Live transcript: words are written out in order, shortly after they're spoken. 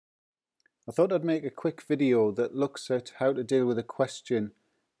I thought I'd make a quick video that looks at how to deal with a question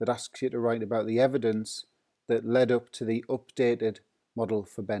that asks you to write about the evidence that led up to the updated model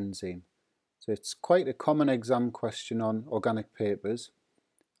for benzene. So it's quite a common exam question on organic papers,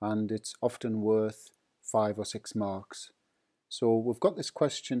 and it's often worth 5 or 6 marks. So we've got this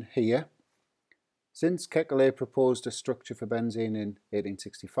question here. Since Kekule proposed a structure for benzene in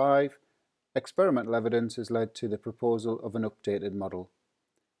 1865, experimental evidence has led to the proposal of an updated model.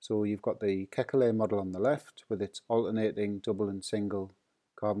 So you've got the Kekule model on the left with its alternating double and single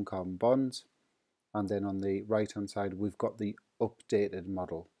carbon-carbon bonds, and then on the right hand side we've got the updated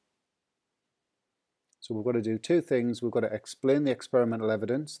model. So we've got to do two things. We've got to explain the experimental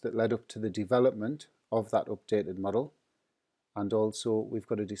evidence that led up to the development of that updated model, and also we've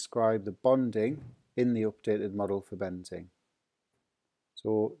got to describe the bonding in the updated model for benzene.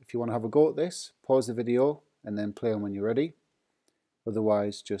 So if you want to have a go at this, pause the video and then play on when you're ready.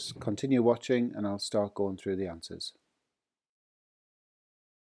 Otherwise, just continue watching and I'll start going through the answers.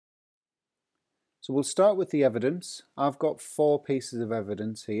 So we'll start with the evidence. I've got 4 pieces of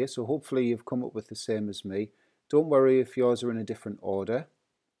evidence here, so hopefully you've come up with the same as me. Don't worry if yours are in a different order.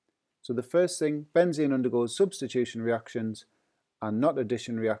 So the first thing, benzene undergoes substitution reactions and not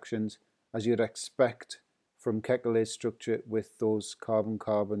addition reactions, as you'd expect from Kekule's structure with those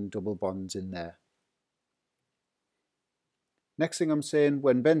carbon-carbon double bonds in there. Next thing I'm saying,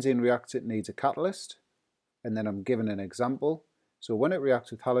 when benzene reacts it needs a catalyst, and then I'm given an example. So when it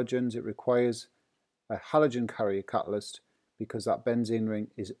reacts with halogens it requires a halogen carrier catalyst because that benzene ring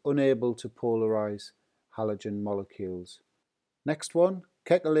is unable to polarize halogen molecules. Next one,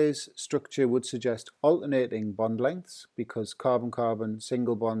 Kekule's structure would suggest alternating bond lengths because carbon-carbon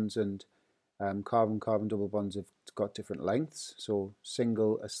single bonds and carbon-carbon double bonds have got different lengths, so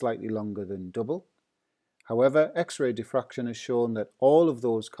single are slightly longer than double. However, X-ray diffraction has shown that all of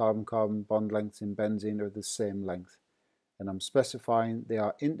those carbon-carbon bond lengths in benzene are the same length, and I'm specifying they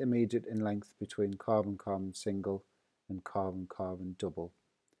are intermediate in length between carbon-carbon single and carbon-carbon double.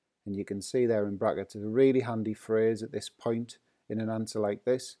 And you can see there in brackets, it's a really handy phrase at this point in an answer like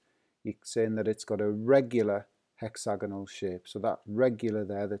this. You're saying that it's got a regular hexagonal shape. So that regular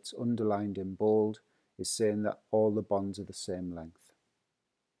there that's underlined in bold is saying that all the bonds are the same length.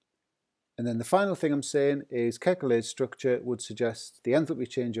 And then the final thing I'm saying is Kekule's structure would suggest the enthalpy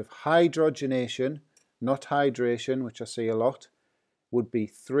change of hydrogenation, not hydration, which I see a lot, would be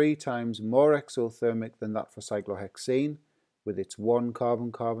 3 times more exothermic than that for cyclohexene with its 1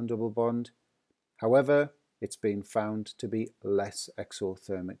 carbon-carbon double bond. However, it's been found to be less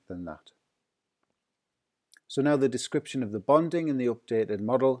exothermic than that. So now the description of the bonding in the updated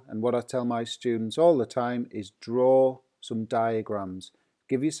model, and what I tell my students all the time is draw some diagrams.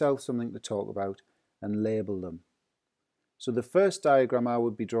 Give yourself something to talk about and label them. So the first diagram I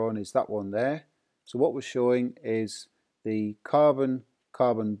would be drawing is that one there. So what we're showing is the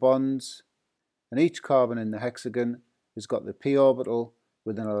carbon-carbon bonds, and each carbon in the hexagon has got the p orbital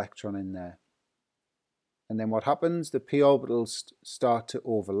with an electron in there. And then what happens, the p orbitals start to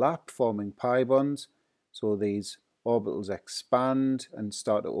overlap, forming pi bonds. So these orbitals expand and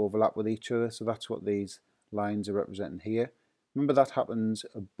start to overlap with each other. So that's what these lines are representing here. Remember, that happens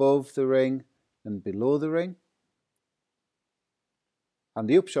above the ring and below the ring. And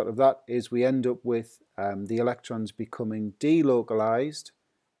the upshot of that is we end up with the electrons becoming delocalized,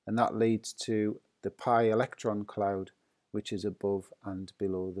 and that leads to the pi electron cloud, which is above and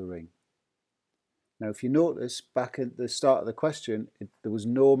below the ring. Now, if you notice back at the start of the question, there was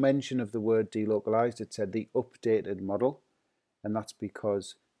no mention of the word delocalized. It said the updated model, and that's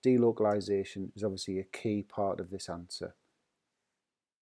because delocalization is obviously a key part of this answer.